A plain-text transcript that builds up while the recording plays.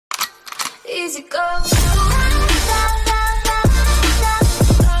easy go.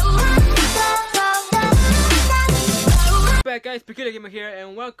 Back guys, PeculiarGamer here,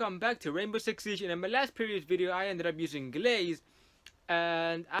 and welcome back to Rainbow Six Siege. And in my last previous video, I ended up using Glaz,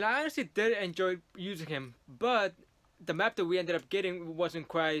 and I honestly did enjoy using him, but the map that we ended up getting wasn't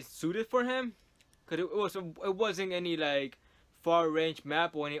quite suited for him, because it wasn't any like far range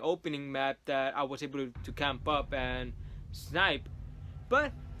map or any opening map that I was able to camp up and snipe.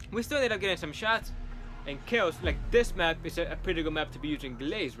 But we still ended up getting some shots and kills. Like this map is a pretty good map to be using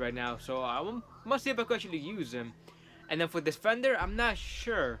Glaz right now, so I must see if I can actually use him. And then for Defender, I'm not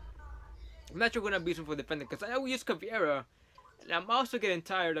sure. I'm not sure we're gonna use him for Defender because I know we use Caveira, and I'm also getting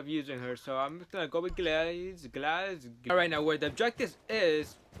tired of using her. So I'm just gonna go with Glaz. Alright, now where the objective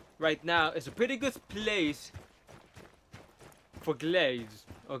is right now is a pretty good place for Glaz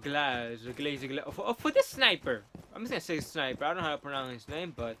or Glaz or Glaz. For this sniper. I'm just gonna say sniper. I don't know how to pronounce his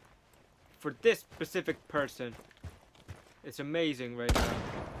name, but for this specific person, it's amazing right now.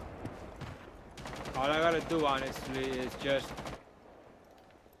 All I gotta do, honestly, is just...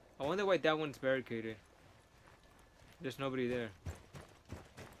 I wonder why that one's barricaded. There's nobody there.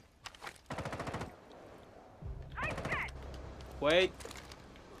 Wait.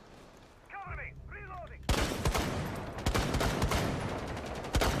 Cover me. Reloading.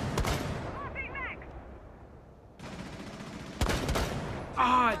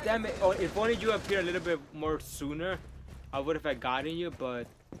 Ah, damn it. Oh, if only you appeared a little bit more sooner, I would have gotten you, but...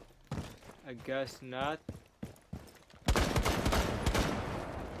 I guess not.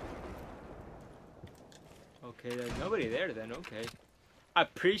 Okay, there's nobody there then, okay.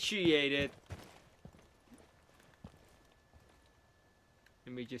 Appreciate it.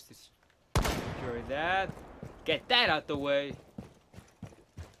 Let me just destroy that. Get that out the way.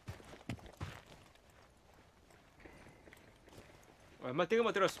 I'm thinking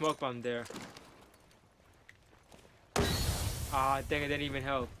about throwing a smoke bomb there. Ah, dang it, didn't even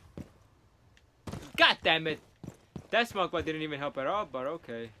help. God damn it! That smoke bomb didn't even help at all, but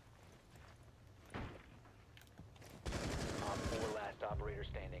okay. Last operator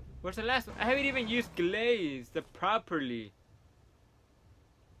standing. Where's the last one? I haven't even used Glaz properly.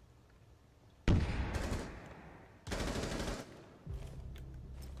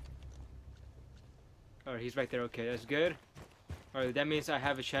 Alright, he's right there. Okay, that's good. Alright, that means I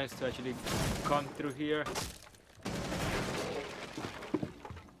have a chance to actually come through here.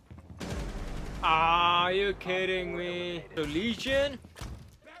 Are you kidding me? So Legion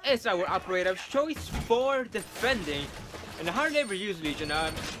is our operator of choice for defending, and I hardly ever use Legion.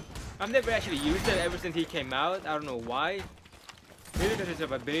 I've never actually used it ever since he came out. I don't know why. Maybe because his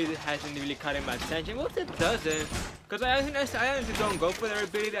ability hasn't really caught my attention. Well, it doesn't, because I honestly don't go for their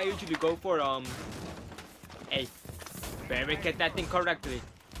ability. I usually go for hey, barricade that thing correctly.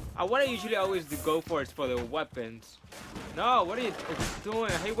 What I usually always go for is for the weapons. No, what are you doing?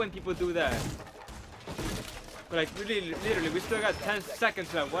 I hate when people do that. But like, really, literally, we still got 10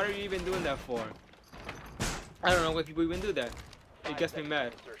 seconds left. What are you even doing that for? I don't know why people even do that. It gets me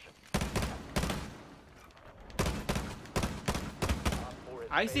mad.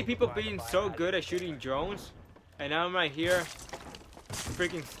 I see people being so good at shooting drones, and now I'm right here,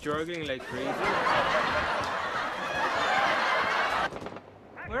 freaking struggling like crazy.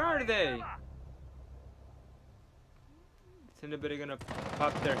 Where are they? Is anybody gonna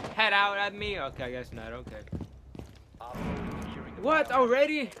pop their head out at me? Okay, I guess not. Okay. What?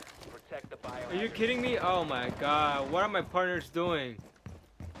 Already? Are you kidding me? Oh my god. What are my partners doing?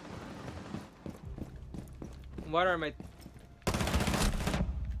 What are my...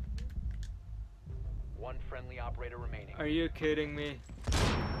 One friendly operator remaining. Are you kidding me?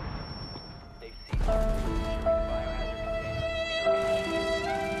 They've seized securing the biohazard container.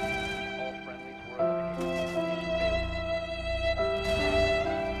 All friendlies were eliminated.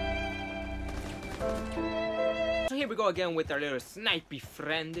 So here we go again with our little snipey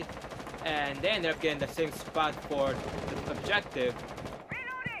friend, and they ended up getting the same spot for the objective.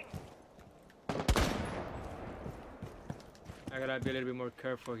 Reloading. I gotta be a little bit more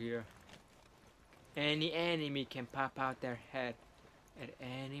careful here. Any enemy can pop out their head at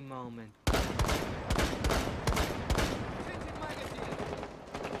any moment.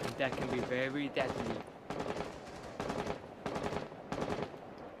 And that can be very deadly.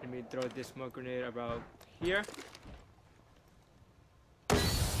 Let me throw this smoke grenade about here.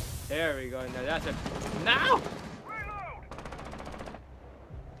 There we go. Now that's a... Now! Reload.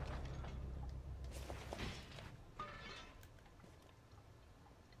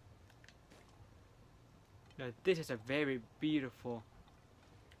 Now this is a very beautiful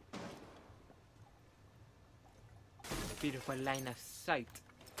line of sight.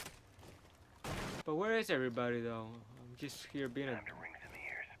 But where is everybody though? I'm just here being a...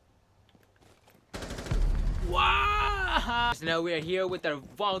 Wow! So now we are here with our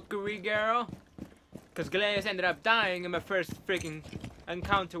Valkyrie girl. Because Glaz ended up dying in my first freaking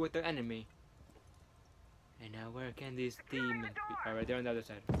encounter with the enemy. And now where can these demons be? Alright, they're on the other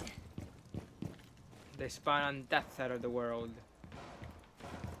side. They spawn on that side of the world.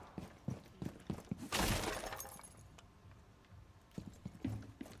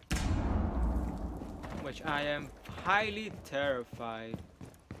 Which I am highly terrified.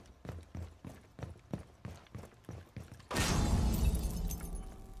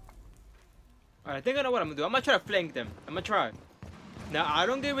 Alright, I think I know what I'm gonna do. I'm gonna try to flank them. I'm gonna try. Now, I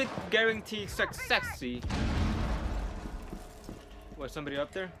don't give it guarantee successy. What, somebody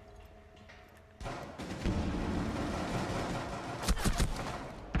up there?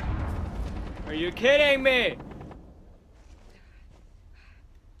 Are you kidding me?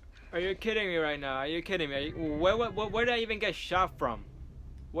 Are you kidding me right now? Are you kidding me? Where did I even get shot from?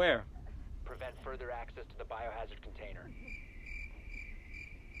 Where? Prevent further access to the biohazard container.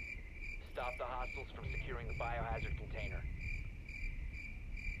 Stop the hostiles from securing the biohazard container.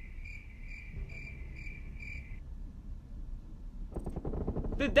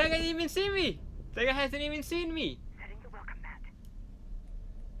 Dude, that guy didn't even see me! That guy hasn't even seen me! Setting the welcome mat.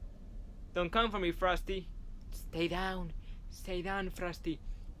 Don't come for me, Frosty. Stay down. Stay down, Frosty.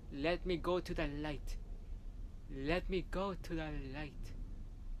 Let me go to the light. Let me go to the light.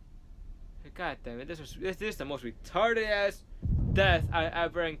 God damn it, this is the most retarded ass death I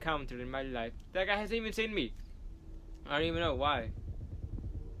ever encountered in my life. That guy hasn't even seen me. I don't even know why.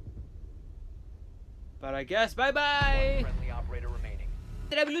 But I guess bye-bye! One friendly operator remaining.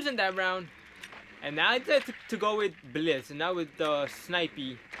 Did I lose in that round? And now I decided to go with Blitz and not with the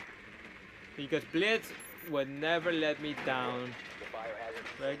Snipey. Because Blitz would never let me down. The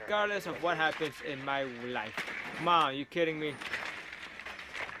biohazard container Regardless of what happens in my life. Come on, you kidding me?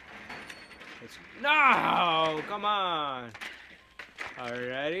 No! Come on!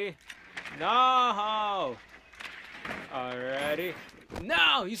 Already? No! Already?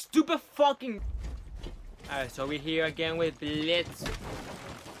 No! You stupid fucking... Alright, so we're here again with Blitz.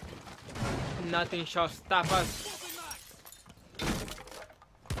 Nothing shall stop us.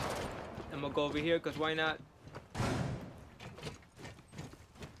 I'm gonna go over here, because why not?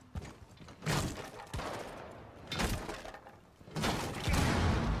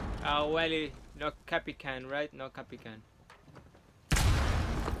 Oh, welly. No Capican, right? No Capican.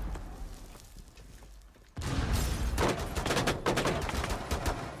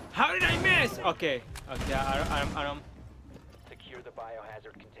 How did I miss? Okay. Okay, I don't... secure the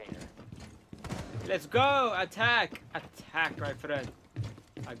biohazard container. Let's go! Attack! Attack, right friend.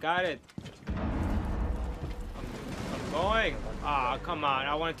 I got it. I'm going. Ah, come on.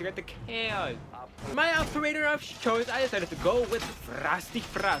 I wanted to get the kill. My operator of choice, I decided to go with Frosty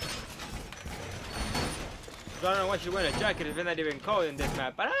Frost. I don't know why you wear a jacket if it's not even cold in this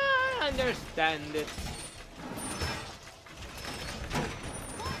map, but I understand it.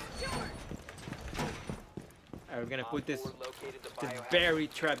 Alright, we're gonna put this berry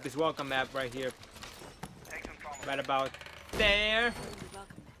trap, this welcome map right here. Right about there.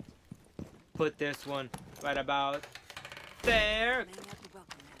 Put this one right about there.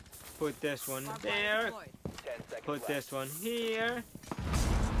 Put this one there. Put this one here.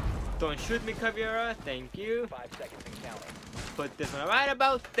 Don't shoot me, Caviera. Thank you. 5 seconds and counting. Put this one right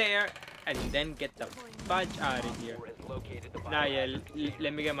about there. And then get the fudge out of here. Four has located the Nah, yeah, biohazard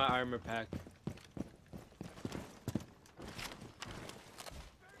let me get my armor pack.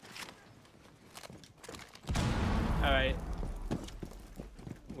 Alright.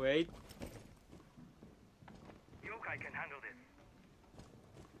 Wait. Yokai can handle this.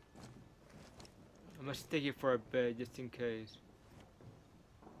 I'm gonna stay here for a bit just in case.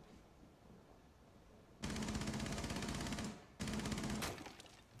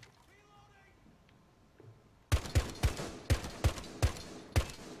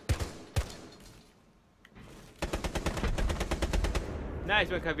 Nice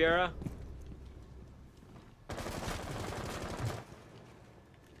one, Caviera.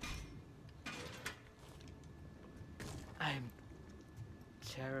 I'm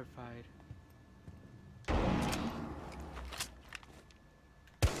terrified.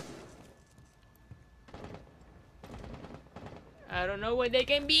 I don't know where they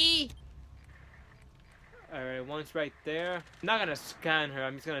can be. Alright, one's right there. I'm not gonna scan her,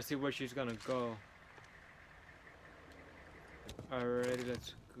 I'm just gonna see where she's gonna go. Alright,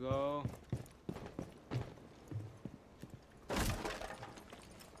 let's go.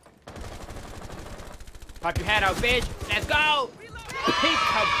 Pop your head out, bitch! Let's go!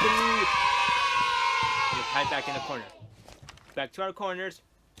 Peekaboo! Let's hide back in the corner. Back to our corners.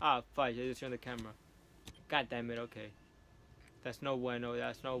 Ah, fuck, I just turned the camera. God damn it, okay. That's no bueno,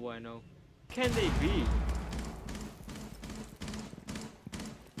 that's no bueno. Can they be?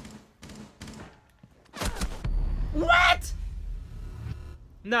 What?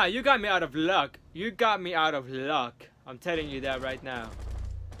 Nah, you got me out of luck. You got me out of luck. I'm telling you that right now.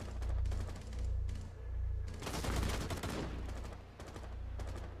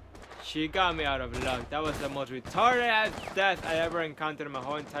 She got me out of luck. That was the most retarded ass death I ever encountered in my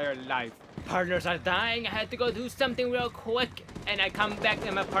whole entire life. Partners are dying. I had to go do something real quick. And I come back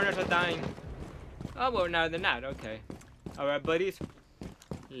and my partners are dying. Oh, well, now they're not. Okay. Alright, buddies.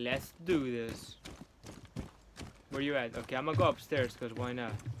 Let's do this. Where you at? Okay, I'm gonna go upstairs because why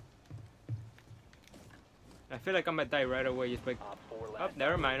not? I feel like I'm gonna die right away. Just like, oh,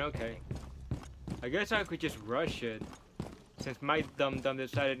 never mind. Okay. I guess I could just rush it. Since my dumb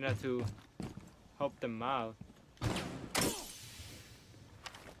decided not to help them out.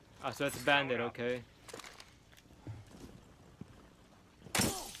 Ah, so it's a bandit, okay.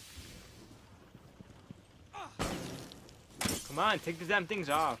 Come on, take the damn things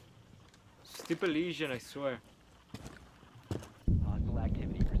off. Stupid lesion, I swear. Hostile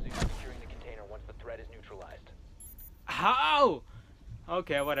activity. Resume securing the container once the threat is neutralized. How?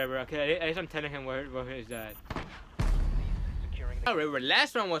 Okay, whatever. Okay, at least I'm telling him where he's at. Alright, well,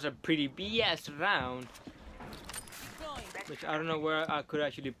 last round was a pretty BS round. Which I don't know where I could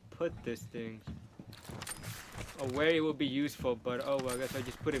actually put this thing. Or where it would be useful, but oh well, I guess I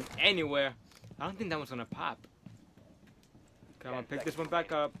just put him anywhere. I don't think that one's gonna pop. Okay, I'm gonna pick this one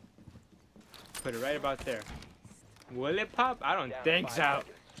back up. Put it right about there. Will it pop? I don't think so.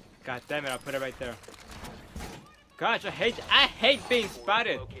 God damn it, I'll put it right there. Gosh, I hate being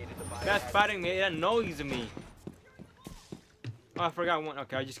spotted. That's spotting me, it annoys me. Oh, I forgot one.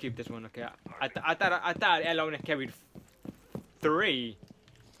 Okay, I'll just keep this one. Okay, I thought Ella only carried 3,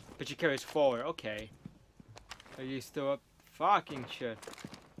 but she carries 4. Okay. Are you still up? Fucking shit.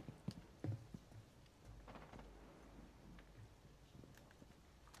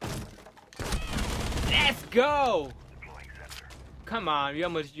 Let's go! Come on, you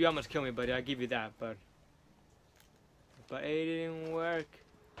almost killed me, buddy. I'll give you that, but it didn't work.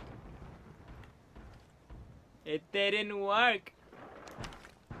 It didn't work.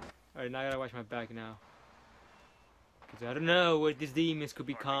 Alright, now I gotta watch my back now. Because I don't know where these demons could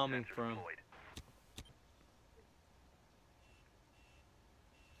be coming from.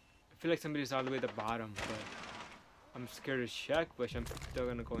 I feel like somebody's all the way at the bottom, but I'm scared to check, but I'm still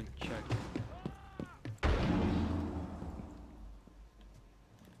gonna go and check.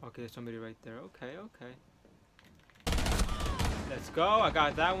 Okay, there's somebody right there. Okay, okay. Let's go. I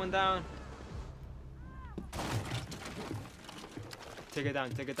got that one down. Take it down,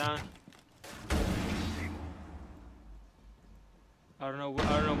 take it down. I don't know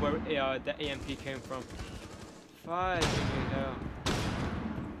where the AMP came from. Fuck hell.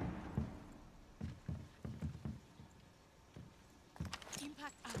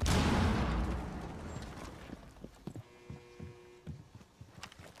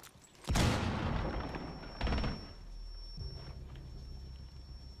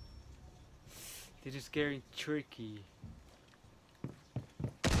 This is getting tricky.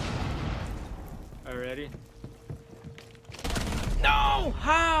 Already? No!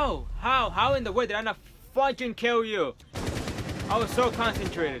 How? How in the world did I not fucking kill you? I was so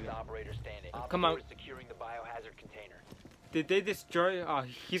concentrated. Come on. Securing the biohazard container. Did they destroy? Oh,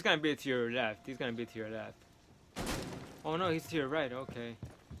 he's gonna be to your left. He's gonna be to your left. Oh no, he's to your right. Okay.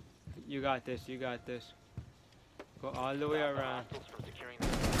 You got this. You got this. Go all the way around.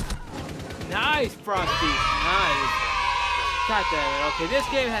 Nice, Frosty. Nice. God damn it. Okay, this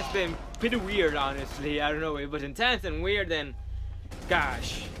game has been pretty weird, honestly. I don't know. It was intense and weird and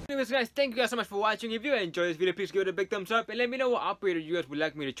gosh. Anyways, guys, thank you guys so much for watching. If you enjoyed this video, please give it a big thumbs up and let me know what operator you guys would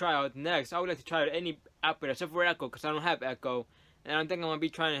like me to try out next. I would like to try out any operator except for Echo because I don't have Echo. And I don't think I'm going to be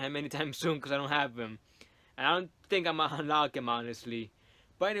trying him anytime soon because I don't have him. And I don't think I'm going to unlock him, honestly.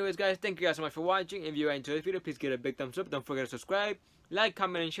 But anyways, guys, thank you guys so much for watching. If you enjoyed this video, please give it a big thumbs up. Don't forget to subscribe, like,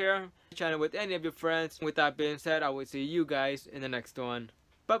 comment, and share the channel with any of your friends. With that being said, I will see you guys in the next one.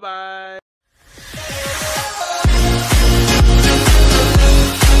 Bye-bye.